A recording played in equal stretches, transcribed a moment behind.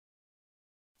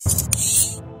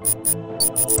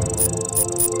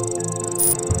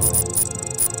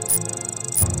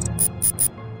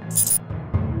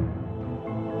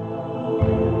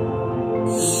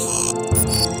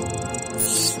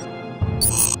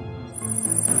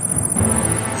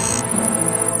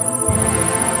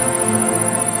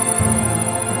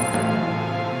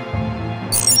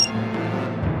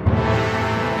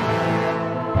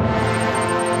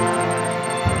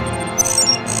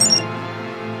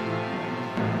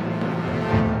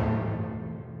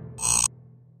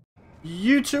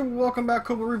YouTube, welcome back.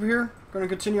 Cobalt Reaper here. Going to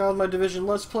continue on with my Division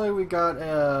Let's Play. We got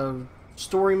a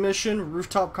story mission,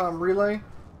 Rooftop comm relay.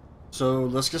 So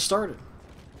let's get started.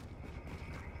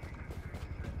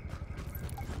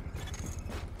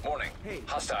 Morning. Hey,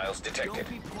 hostiles detected. Don't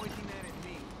be pointing that at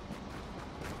me.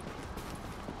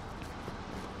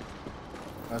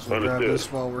 Might as well grab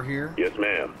this while we're here. Yes,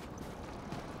 ma'am.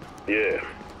 Yeah,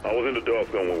 I was in the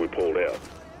dark zone when we pulled out.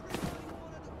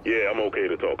 Yeah, I'm okay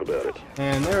to talk about it.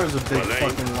 And there was a big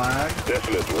fucking lag.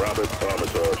 Specialist Robert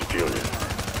Armitage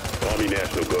Jr., Army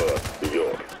National Guard, New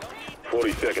York,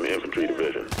 42nd Infantry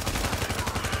Division.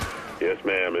 Yes,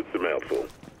 ma'am, it's a mouthful.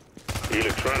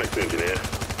 Electronics engineer,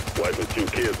 wife and 2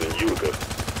 kids in Utica.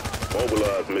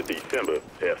 Mobilized mid-December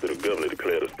after the governor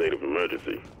declared a state of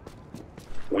emergency.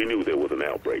 We knew there was an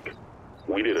outbreak.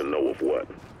 We didn't know of what.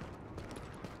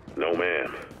 No,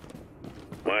 ma'am.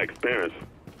 My experience,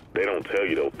 they don't tell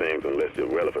you those things unless they're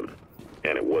relevant.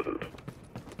 And it wasn't.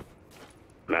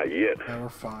 Not yet. Yeah, we're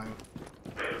fine.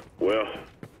 Well,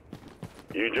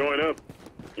 you join up,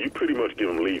 you pretty much give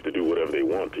them leave to do whatever they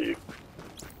want to you.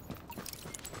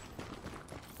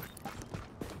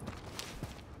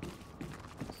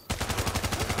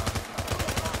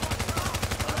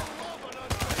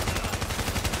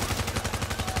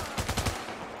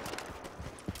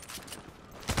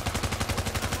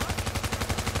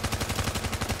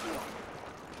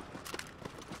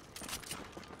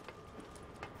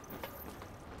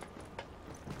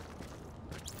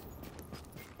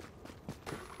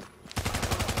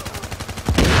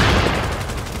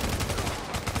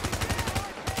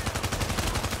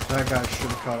 That guy should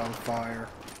have caught on fire.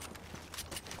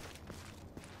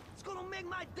 It's gonna make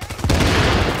my day.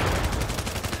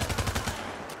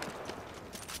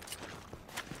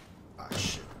 Ah,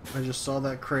 shit. I just saw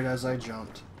that crate as I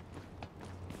jumped.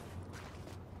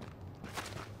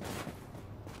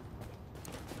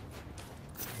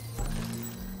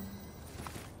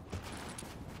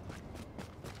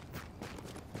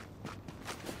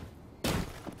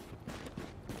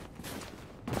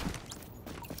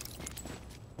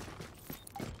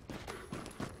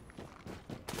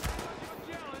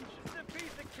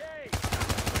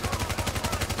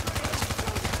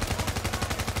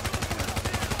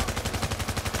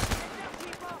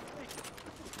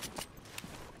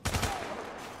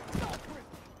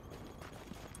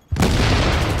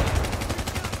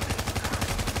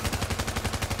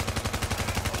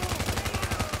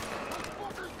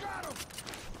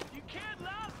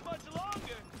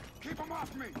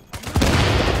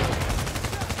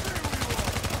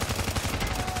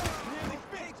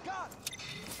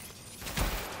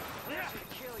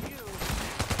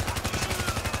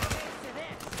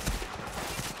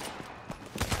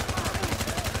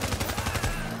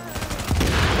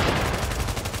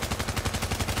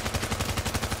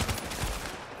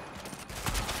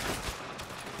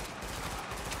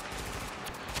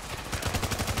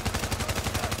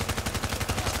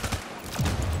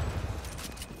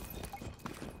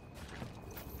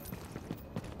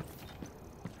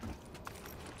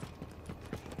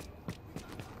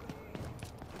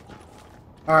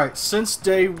 Alright, since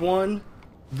day one,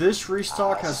 this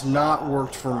restock has not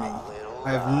worked for me.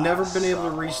 I have never been able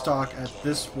to restock at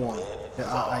this one.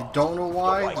 I don't know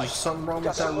why. There's something wrong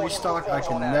with that restock. I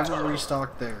can never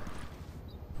restock there.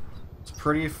 It's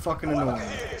pretty fucking annoying.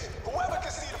 Whoever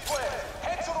can see the plan,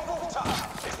 head to the rooftop.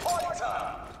 It's party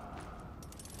time.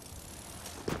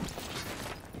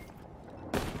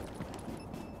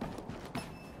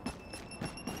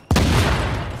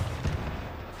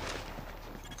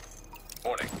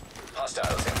 Morning.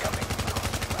 Hostiles incoming.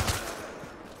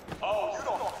 Oh, you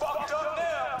done fucked up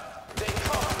now. They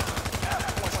come.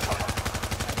 Everyone's coming.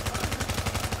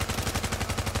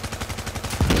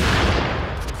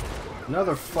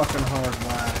 Another fucking hard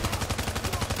lag.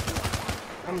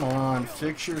 Come on,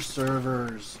 fix your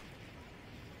servers.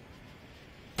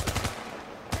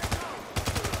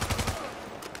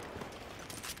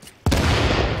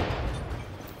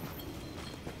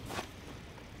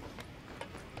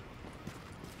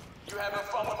 You having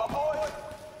fun with my boys?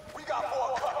 We got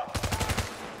more coming.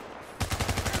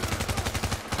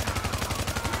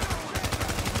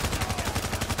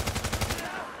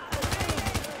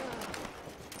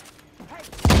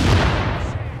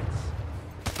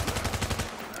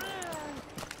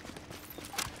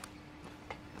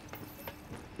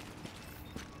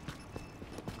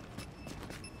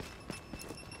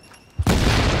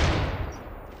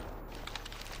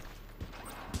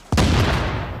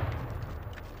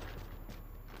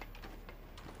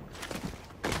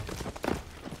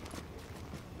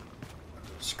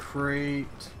 crate.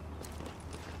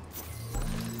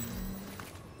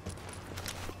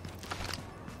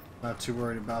 Not too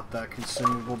worried about that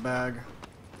consumable bag.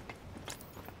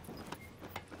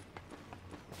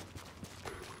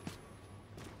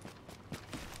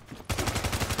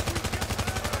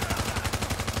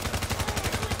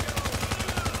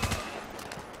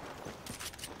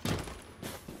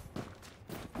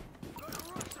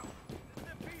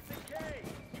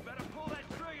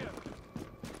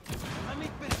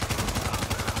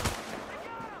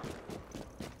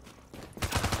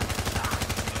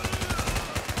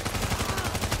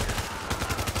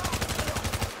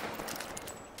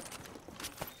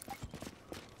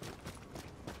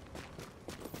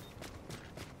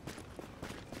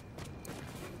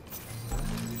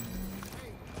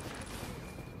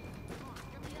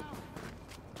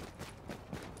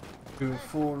 Do a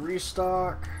full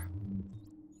restock.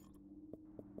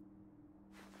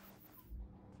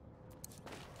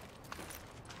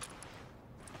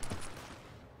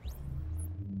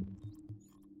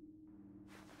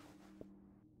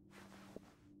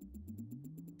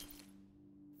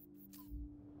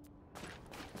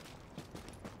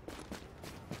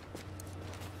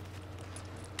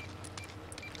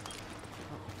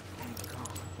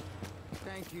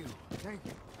 Thank you. Thank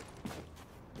you.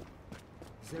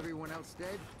 Is everyone else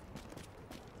dead?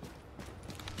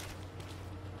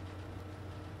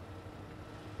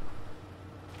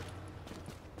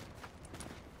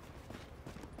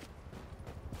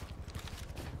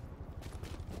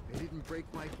 They didn't break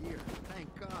my gear.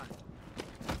 Thank God.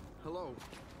 Hello?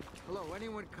 Hello,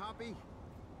 anyone copy?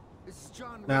 This is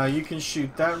John. Now you can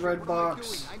shoot that red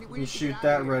box. You can shoot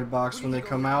that red box when they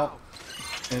come out,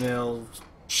 and it'll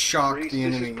shock the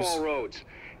enemies. This is Paul Rhodes.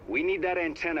 We need that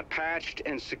antenna patched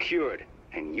and secured,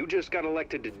 and you just got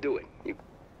elected to do it.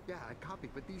 Yeah, I copy,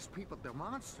 but these people, they're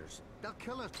monsters. They'll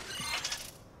kill us.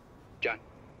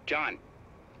 John,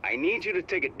 I need you to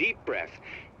take a deep breath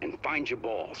and find your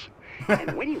balls.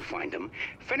 And when you find them,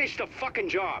 finish the fucking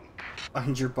job.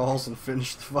 Find your balls and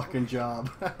finish the fucking job.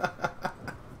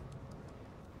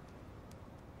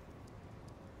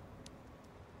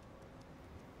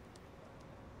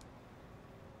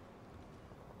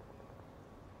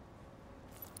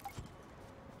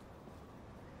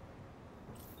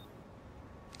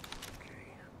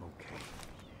 Okay.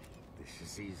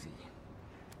 This is easy.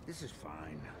 This is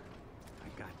fine.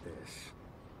 I got this.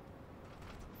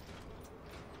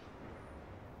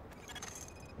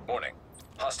 Warning.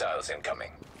 Hostiles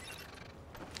incoming.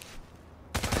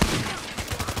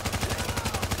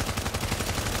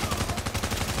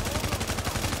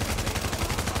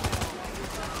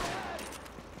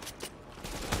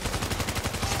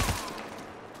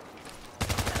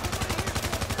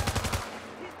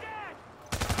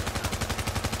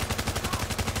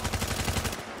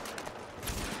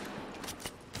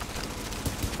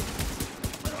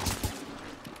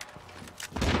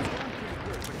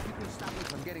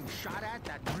 Shot at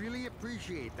that, really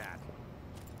appreciate that.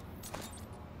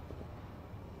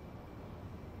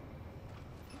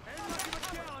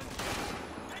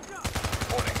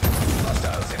 Warning.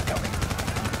 Hostiles incoming.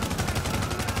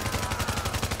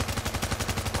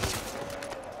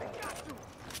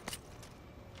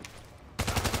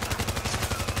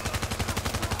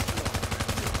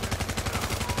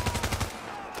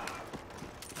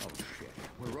 Oh shit.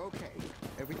 We're okay.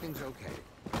 Everything's okay.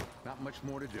 Not much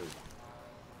more to do.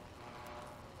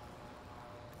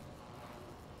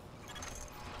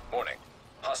 Warning.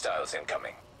 Hostiles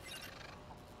incoming.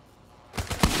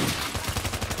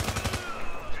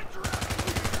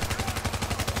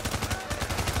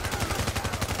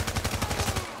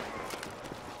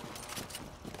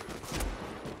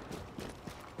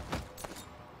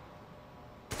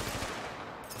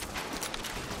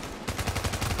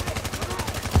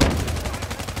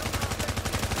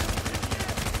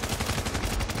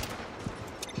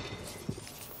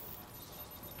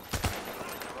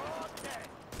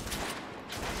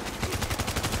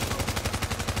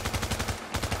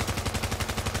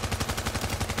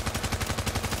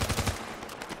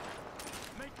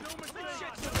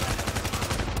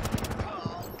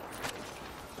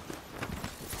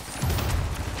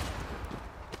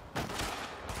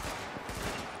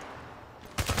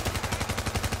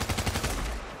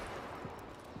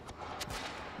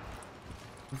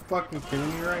 You fucking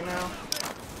kidding me right now?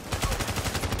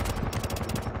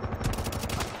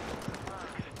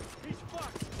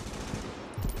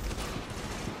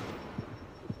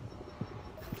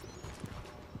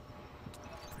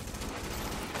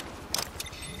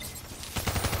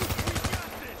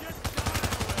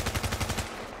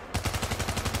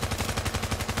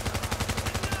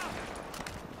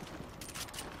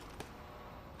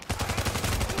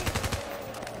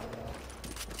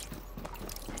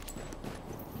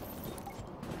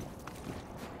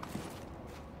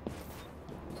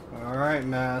 Alright,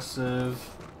 Massive.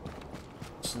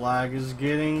 This lag is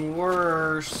getting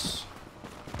worse.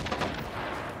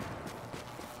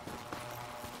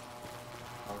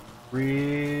 I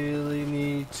really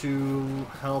need to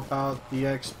help out the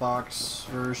Xbox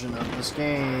version of this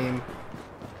game.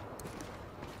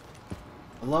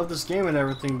 I love this game and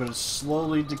everything, but it's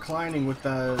slowly declining with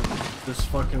this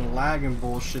fucking lag and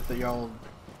bullshit that y'all...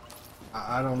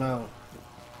 I don't know.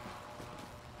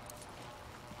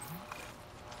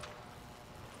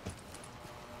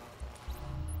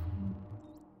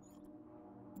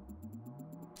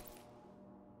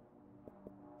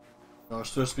 I was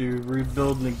supposed to be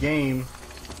rebuilding the game,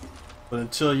 but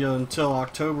until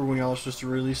October, when y'all are supposed to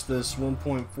release this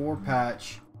 1.4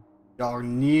 patch, y'all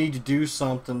need to do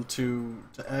something to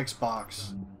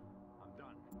Xbox.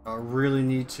 I really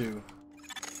need to.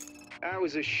 That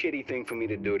was a shitty thing for me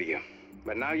to do to you.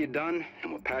 But now you're done,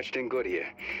 and we're patched in good here.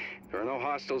 There are no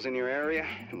hostiles in your area,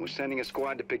 and we're sending a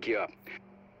squad to pick you up.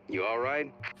 You all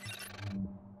right?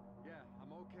 Yeah,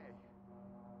 I'm okay.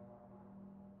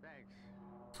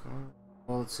 Thanks.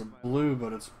 Well, it's a blue,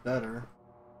 but it's better.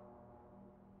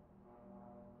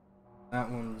 That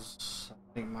one's,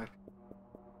 I think, my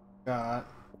got.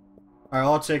 Alright,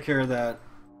 I'll take care of that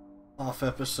off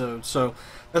episode. So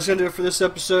that's gonna do it for this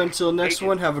episode. Until next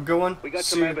one, have a good one. We got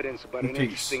See some you evidence about in an peace.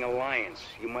 interesting alliance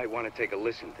you might want to take a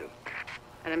listen to.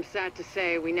 And I'm sad to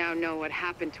say we now know what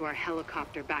happened to our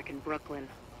helicopter back in Brooklyn.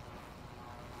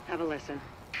 Have a listen.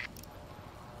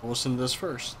 We'll listen to this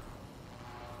first.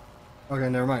 Okay,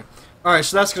 never mind. Alright,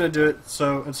 so that's gonna do it.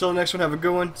 So until the next one, have a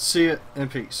good one. See ya and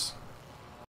peace.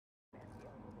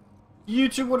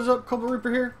 YouTube, what is up? Cobble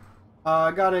Reaper here.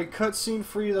 I got a cutscene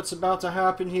for you that's about to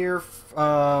happen here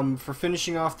for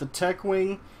finishing off the Tech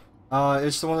Wing.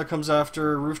 It's the one that comes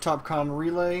after Rooftop comm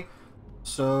relay.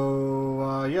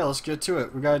 So yeah, let's get to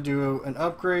it. We gotta do an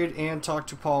upgrade and talk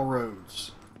to Paul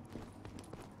Rhodes.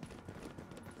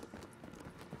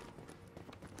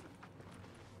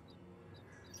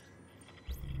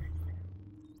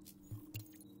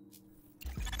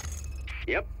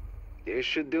 Yep, this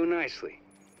should do nicely.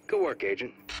 Good work,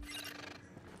 Agent.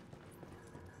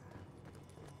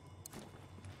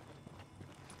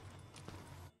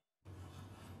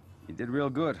 You did real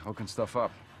good, hooking stuff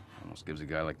up. Almost gives a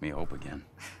guy like me hope again.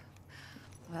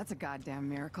 Well, that's a goddamn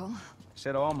miracle.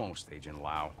 Said almost, Agent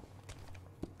Lau.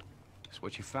 Guess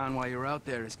what you found while you were out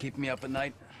there is keeping me up at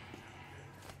night.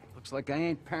 Looks like I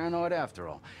ain't paranoid after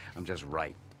all. I'm just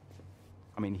right.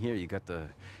 I mean, here you got the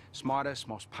smartest,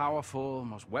 most powerful,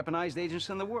 most weaponized agents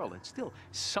in the world, and still,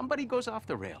 somebody goes off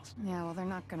the rails. Yeah, well, they're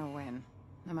not gonna win,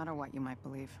 no matter what you might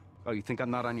believe. Oh, you think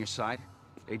I'm not on your side,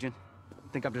 Agent? You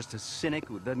think I'm just a cynic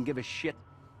who doesn't give a shit?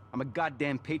 I'm a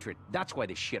goddamn patriot. That's why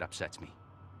this shit upsets me.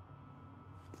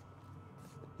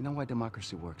 You know why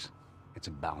democracy works? It's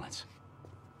a balance.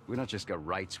 We don't just got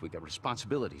rights, we got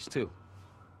responsibilities, too.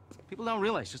 People don't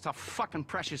realize just how fucking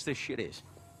precious this shit is.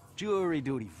 Jury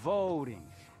duty, voting.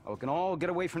 Oh, we can all get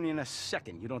away from you in a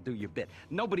second. You don't do your bit.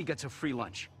 Nobody gets a free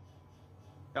lunch.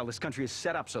 Hell, this country is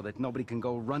set up so that nobody can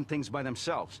go run things by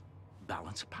themselves.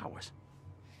 Balance of powers.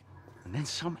 And then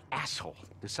some asshole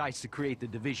decides to create the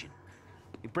division.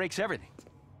 It breaks everything.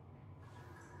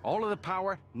 All of the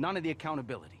power, none of the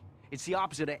accountability. It's the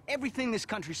opposite of everything this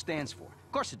country stands for.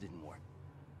 Of course it didn't work.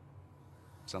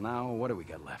 So now, what do we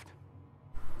got left?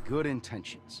 Good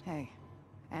intentions. Hey,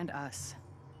 and us.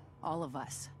 All of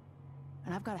us.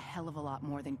 And I've got a hell of a lot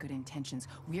more than good intentions.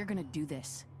 We're gonna do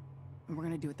this. And we're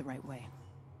gonna do it the right way.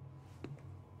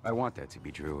 I want that to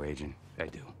be true, Agent. I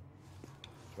do.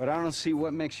 But I don't see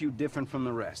what makes you different from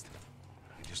the rest.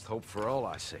 I just hope for all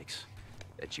our sakes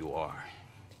that you are.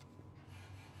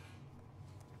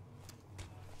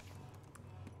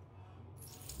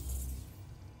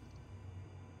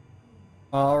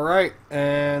 Alright,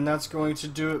 and that's going to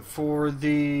do it for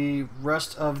the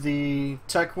rest of the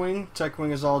Tech Wing. Tech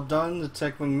Wing is all done. The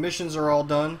Tech Wing missions are all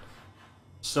done.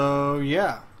 So,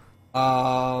 yeah.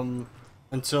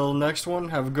 Until next one,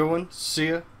 have a good one. See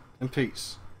ya, and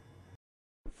peace.